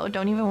 So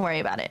don't even worry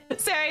about it.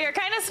 Sarah, you're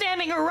kind of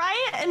standing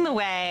right in the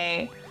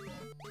way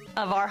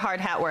of our hard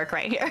hat work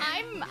right here.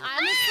 I'm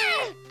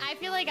honestly, I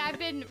feel like I've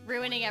been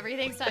ruining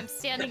everything, so I'm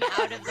standing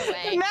out of the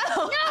way.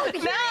 No,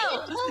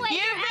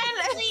 you're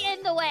actually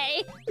in the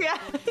way. Yeah.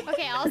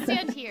 Okay, I'll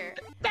stand here.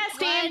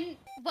 Bestie.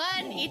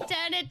 One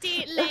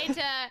eternity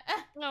later.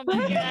 Oh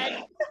my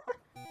god.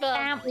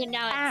 Well, you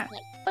know it's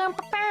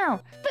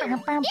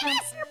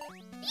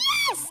Yes!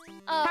 Yes!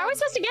 How are we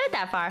supposed to get it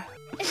that far?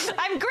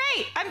 I'm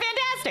great! I'm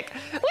fantastic!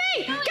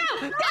 Wait! Go!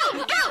 To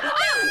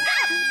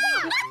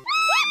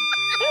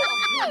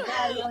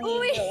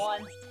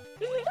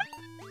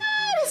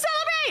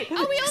celebrate!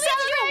 Oh, we only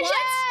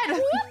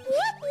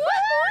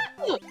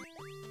celebration!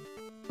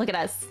 Look at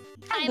us.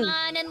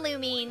 Paimon and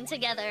Lumine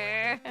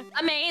together.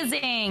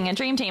 Amazing! A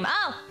dream team.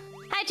 Oh!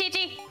 Hi,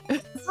 Chi-Chi!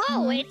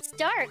 Oh, it's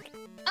dark.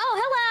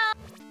 Oh, hello!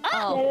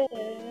 Oh.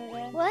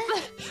 What?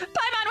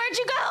 Paimon, where'd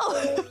you go?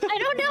 I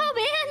don't know,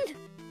 man.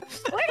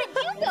 Where did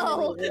you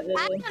go?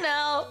 I don't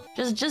know.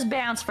 Just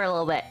bounce for a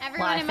little bit.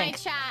 Everyone in my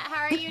chat,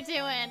 how are you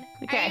doing?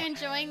 Okay. Are you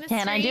enjoying the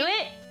Can I do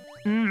it?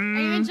 Are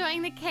you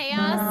enjoying the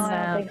chaos?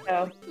 I don't think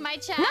so. My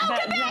chat. No, come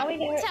back! Now we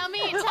know Tell me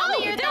your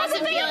thoughts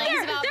and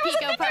feelings about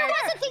Pico Park.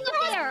 There's a thing up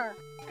there.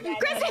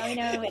 Now we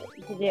know what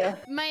to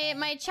do.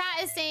 My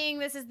chat is saying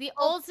this is the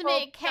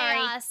ultimate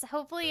chaos.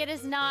 Hopefully it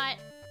is not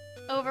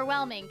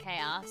overwhelming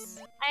chaos.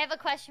 I have a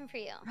question for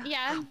you.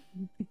 Yeah.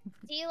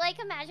 Do you like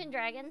Imagine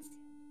Dragons?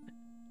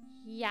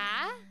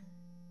 Yeah?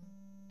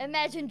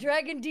 Imagine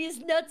Dragon D's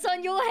nuts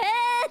on your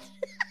head!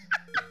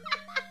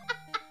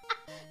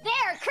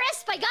 There,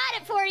 Crisp, I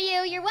got it for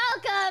you. You're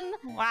welcome.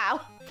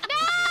 Wow.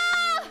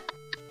 No!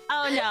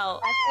 Oh no.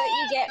 That's what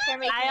you get for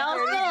making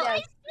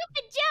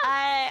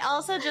I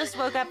also just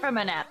woke up from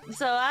a nap,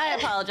 so I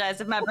apologize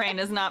if my brain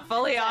is not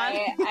fully on.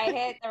 I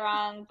hit the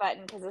wrong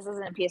button because this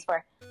isn't a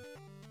PS4.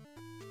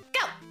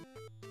 Go!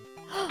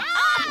 That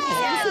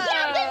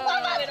was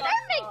almost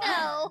perfect,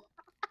 though.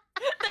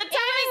 The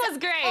timing was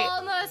great.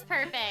 Almost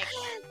perfect. That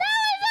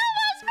was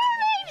almost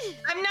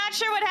perfect. I'm not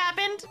sure what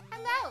happened.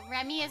 Hello.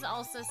 Remy is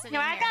also sitting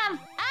Here I come.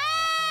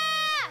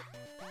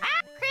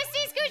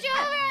 Christy, scooch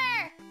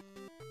over!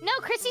 No,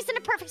 Christy's in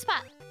a perfect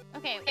spot.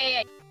 Okay.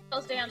 Hey,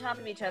 we'll stay on top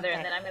of each other,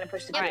 and then I'm gonna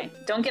push the button.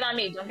 Right. Don't get on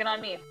me. Don't get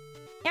on me.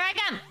 Here I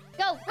come.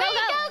 Go, Chrissy!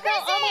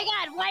 Oh my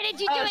god, why did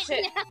you do it?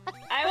 Shit. Wait,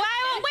 why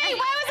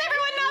was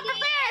everyone not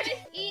prepared?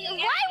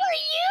 Why were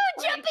you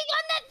jumping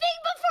on that thing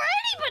before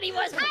anybody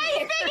was prepared?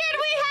 I figured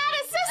we had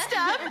a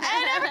system,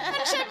 and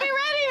everyone should be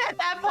ready at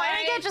that point.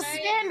 I can't just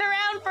stand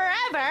around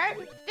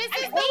forever.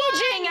 I'm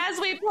aging as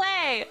we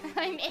play.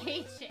 I'm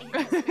aging.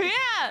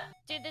 Yeah.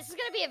 Dude, this is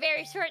gonna be a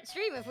very short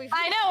stream if we.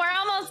 I know, we're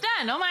almost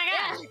done. Oh my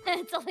god. Yeah,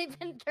 it's only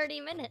been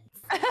 30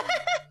 minutes.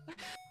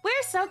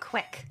 We're so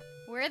quick.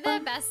 We're the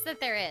best that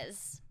there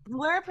is.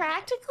 We're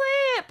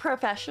practically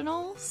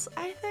professionals,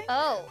 I think.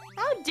 Oh.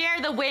 How dare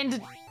the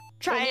wind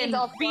try and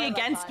be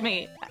against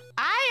me?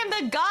 I am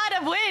the god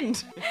of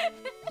wind.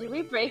 Did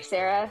we break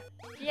Sarah?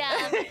 Yeah.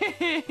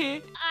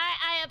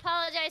 I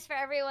apologize for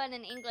everyone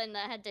in England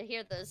that had to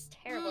hear those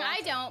terrible.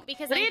 I don't,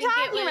 because what are you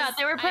talking about?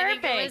 They were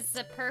perfect. I think it was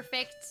a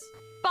perfect.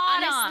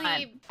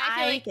 Honestly, I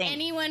feel like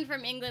anyone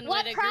from England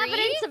would agree. What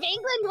province of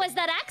England was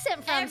that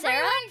accent from, Sarah?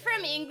 Everyone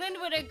from England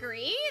would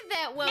agree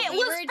that what it we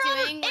was were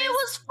doing was... It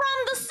was from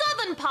the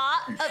southern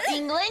part of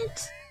England.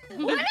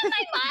 One of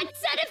my mods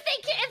said if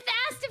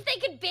asked if they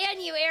could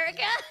ban you,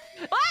 Erica.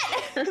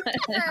 What? For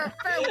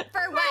what?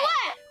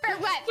 For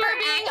what? For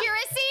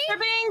accuracy? For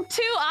being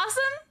too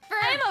awesome?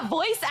 I'm a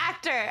voice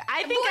actor.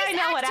 I think I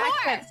know what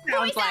accent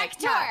sounds like.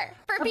 Voice actor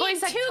for being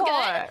too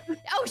good.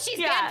 Oh, she's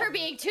banned for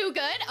being too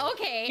good?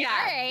 Okay,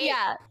 all right.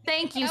 Yeah,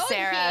 thank you,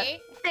 Sarah.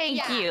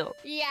 Thank you.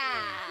 Yeah.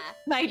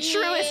 My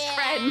truest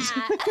friend.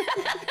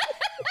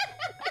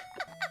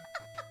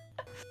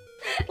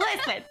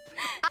 Listen,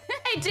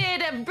 I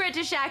did a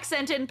British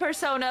accent in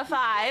Persona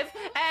 5,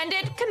 and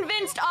it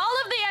convinced all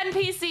of the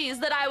NPCs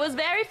that I was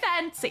very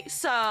fancy,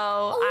 so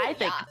I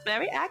think it's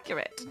very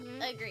accurate.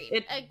 Agreed.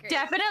 It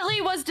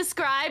definitely was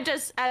described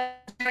as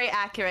very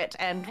accurate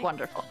and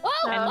wonderful.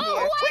 Who are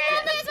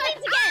those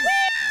ones again?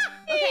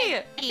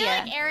 Okay, I feel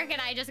like Eric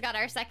and I just got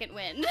our second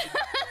win.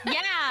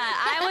 Yeah,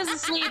 I was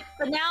asleep,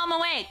 but now I'm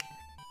awake.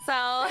 So,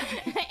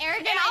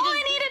 Eric and I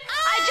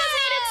just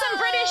needed some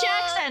British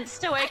accents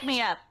to wake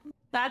me up.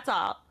 That's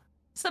all.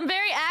 Some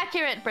very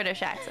accurate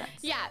British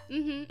accents. Yeah.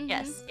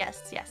 Yes. Go,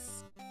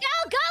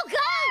 go, go!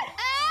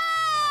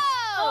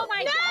 Oh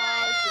my God!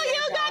 No!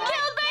 You got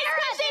killed by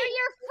Squishy! They're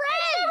your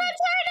friends!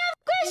 Return of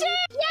Squishy!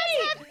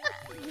 Yes!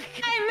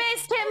 I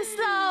missed him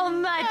so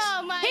much.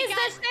 Oh my He's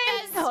gosh, the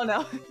same. Oh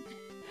no.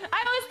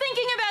 I was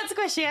thinking about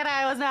Squishy and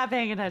I was not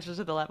paying attention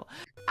to the level.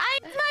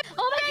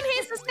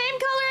 He's the same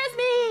color as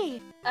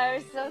me! I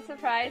was so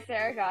surprised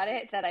Sarah got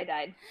it that I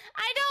died.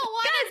 I don't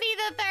want to be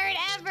the third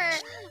ever.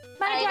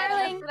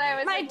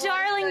 My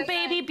darling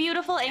baby,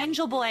 beautiful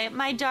angel boy.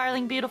 My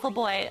darling, beautiful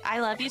boy. I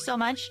love you so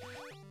much.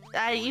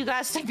 You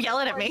guys stop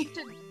yelling at me.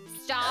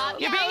 Stop.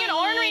 You're being an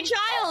ornery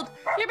child.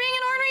 You're being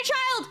an ornery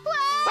child.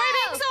 Why are you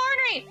being so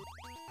ornery?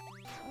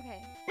 Okay.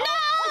 No!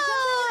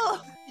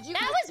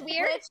 That was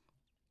weird.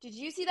 Did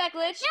you see that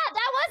glitch? Yeah,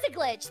 that was a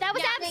glitch. That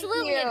was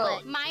absolutely a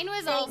glitch. Mine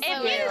was also I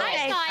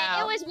saw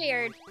it. It was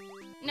weird.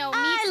 No, me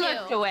too. I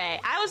looked away.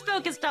 I was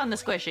focused on the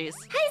squishies.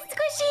 Hi,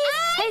 Squishies.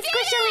 Hey,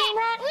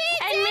 Squishalina.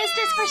 And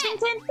Mr.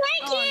 Squishington.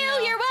 Thank you. No.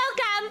 You're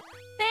welcome.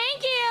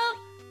 Thank you.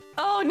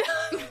 Oh, no.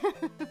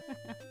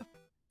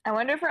 I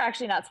wonder if we're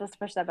actually not supposed to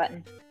push that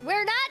button.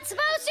 We're not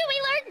supposed to. We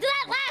learned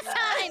that last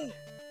time.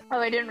 Oh,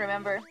 I didn't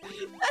remember.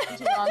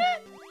 Too long.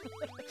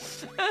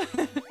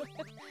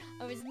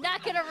 I was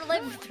not gonna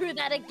live through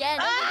that again.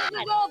 Ah! Oh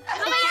my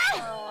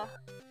god!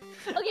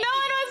 Okay. No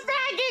one was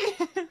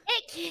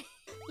tagging.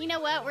 You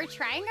know what? We're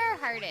trying our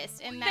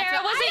hardest, and that's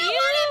Sarah, what was it I you? don't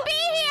want to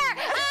be here.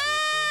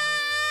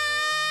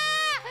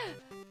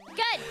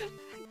 Good.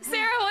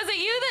 Sarah, was it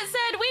you that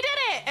said we did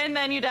it? And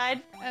then you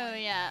died? Oh,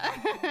 yeah.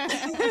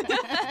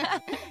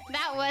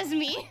 That was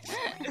me.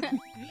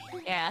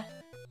 Yeah.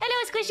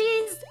 Hello,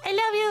 squishies. I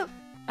love you.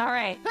 All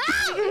right. No!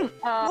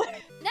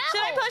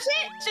 Should I push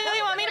it? Should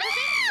you want me to push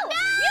it? No!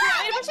 You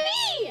want me to push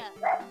Me!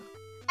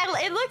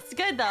 It looks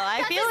good though.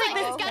 I feel like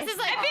this. Gus is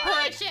like, I feel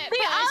like push it, the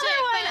push other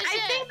it, one. push I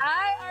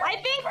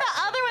it. think the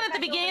other one at the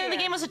beginning of the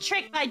game was a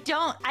trick. But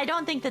I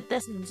don't think that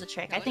this one's a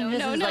trick. I think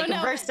this is like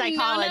reverse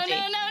psychology. No.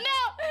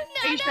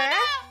 Are you sure?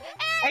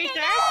 Are you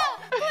sure?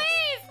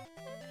 Please!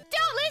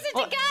 Don't listen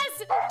to Gus!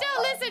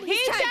 Don't listen!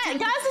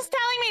 Gus is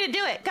telling me to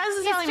do it. Gus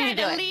is telling me to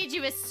do it. Lead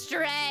you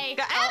astray.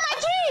 My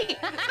key!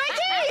 My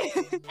key!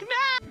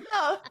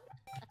 No!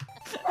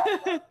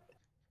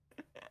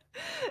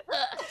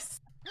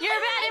 You're a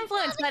bad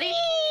influence, buddy.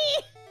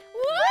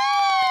 Woo!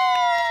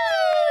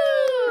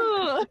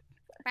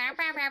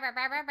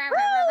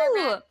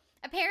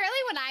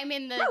 Apparently, when I'm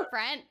in the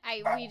front,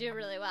 we do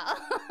really well.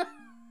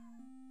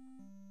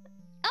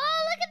 Oh,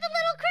 look at the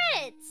little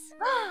crits!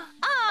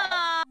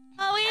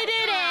 Oh, we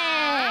did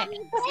it!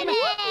 We did it!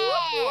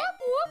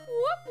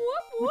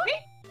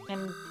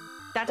 And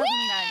that doesn't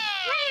mean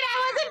Wait, I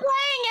wasn't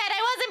playing yet!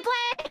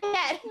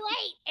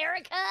 Wait,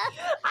 Erica!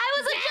 I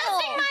was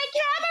adjusting my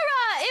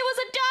camera! It was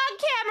a dog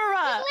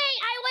camera! Wait,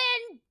 I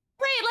win!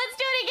 Wait, let's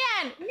do it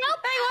again!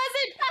 Nope! I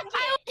wasn't...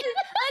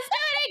 Let's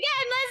do it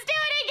again! Let's do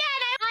it again!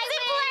 I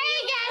wasn't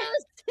playing it!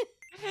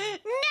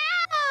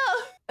 No!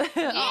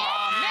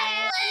 Oh,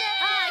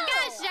 man!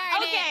 Gosh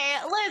darn it!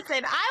 Okay,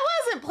 listen, I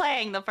wasn't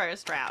playing the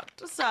first round,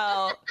 so...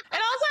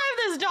 And also I have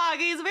this dog,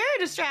 he's very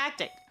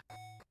distracting.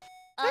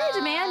 Very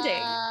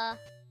demanding.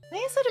 Why are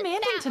you so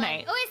demanding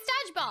tonight? Oh, it's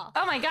dodgeball.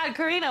 Oh my god,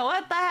 Karina,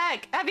 what the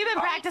heck? Have you been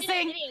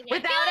practicing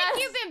without I feel like us?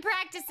 you've been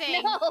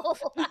practicing. No! I don't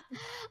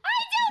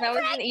That was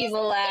practice an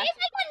evil laugh. games.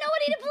 I got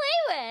nobody to play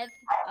with.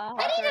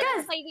 Eddie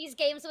doesn't play these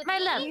games with My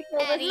me. love,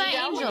 Eddie. my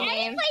angel.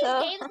 Eddie plays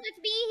games with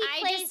me. He I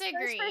plays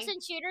disagree.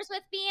 first-person shooters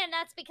with me, and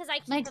that's because I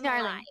keep My him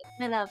darling, alive.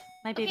 my love,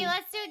 my baby, Okay,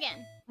 let's do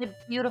again. my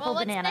beautiful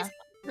Well, what's banana.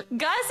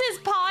 Gus is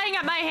pawing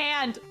at my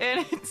hand,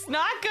 and it's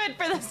not good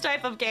for this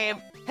type of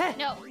game.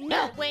 No,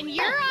 when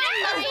you're on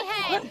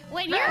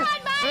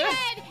my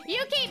head,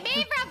 you keep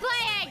me from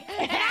playing,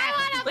 and I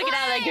want to play. Look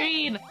at that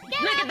green.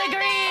 Look at the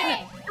green.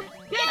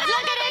 Get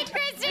off of me,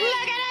 Chrissy.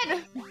 Look at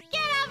it.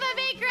 Get off of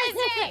me,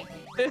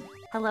 Chrissy.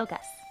 Hello,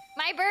 Gus.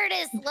 My bird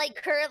is like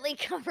currently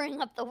covering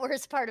up the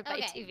worst part of my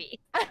Okay. TV.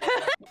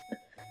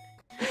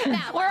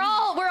 We're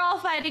all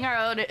fighting our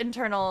own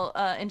internal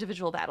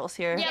individual battles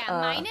here. Yeah,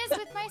 mine is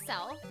with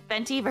myself.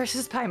 Venti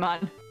versus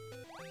Paimon.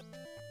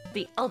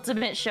 The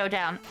ultimate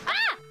showdown.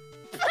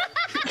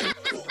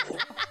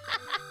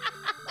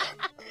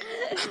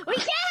 We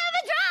can't have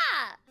a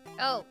draw!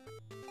 Oh.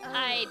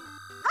 died.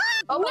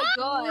 Oh my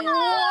god.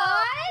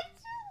 What?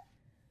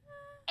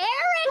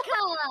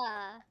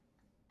 Erica!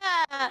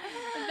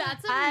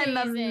 That's I'm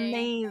amazing.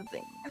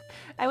 amazing.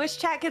 I wish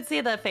chat could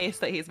see the face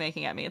that he's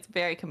making at me. It's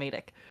very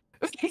comedic.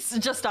 He's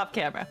just off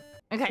camera.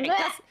 Okay,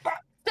 Gus,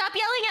 stop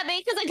yelling at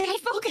me because I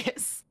can't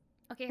focus.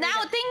 Okay,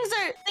 Now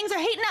things are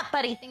heating up,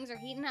 buddy. things are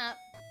heating up.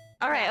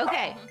 All right,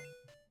 okay.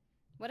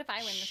 What if I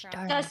win this round?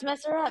 Darn. Gus,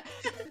 mess her up.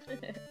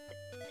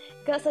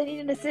 Gus, I need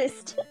an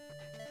assist.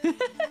 Go,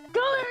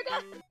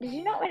 Erica! Did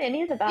you not win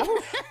any of the battles?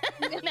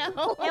 No.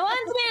 It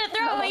wants me to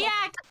throw a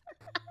yak.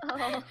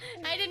 Oh.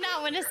 I did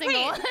not win a single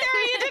Wait, one.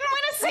 Sarah, you didn't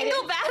win a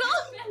single battle?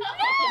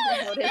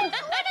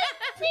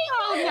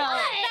 Oh no!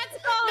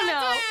 That's why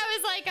I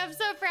was like, I'm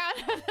so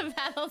proud of the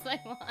battles I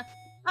won.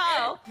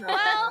 Oh,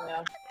 well,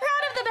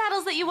 proud of the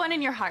battles that you won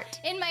in your heart.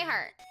 In my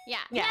heart. Yeah.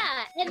 Yeah,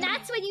 and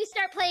that's when you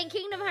start playing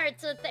Kingdom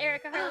Hearts with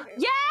Erica Harder.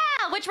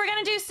 Yeah, which we're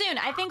gonna do soon.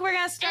 I think we're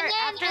gonna start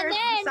after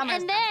summer.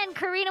 And then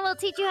Karina will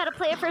teach you how to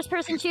play a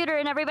first-person shooter,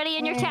 and everybody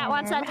in your chat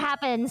wants that to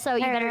happen, so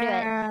you better do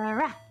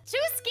it. Too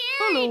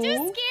scary! Hello.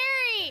 Too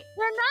scary!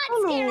 They're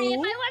not scary. If I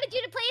wanted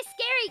you to play a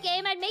scary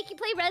game, I'd make you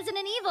play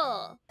Resident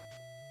Evil.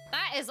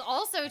 That is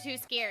also too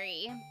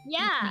scary.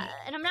 Yeah,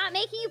 and I'm not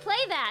making you play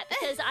that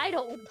because I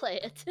don't want to play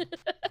it.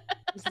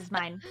 This is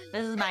mine.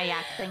 This is my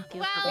yak. Thank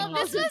you. for Well, bringing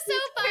this it. was so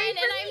fun, and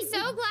I'm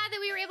so glad that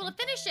we were able to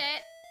finish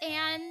it.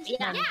 And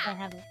Yeah.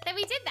 yeah, that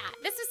we did that.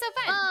 This was so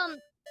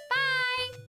fun. Bye!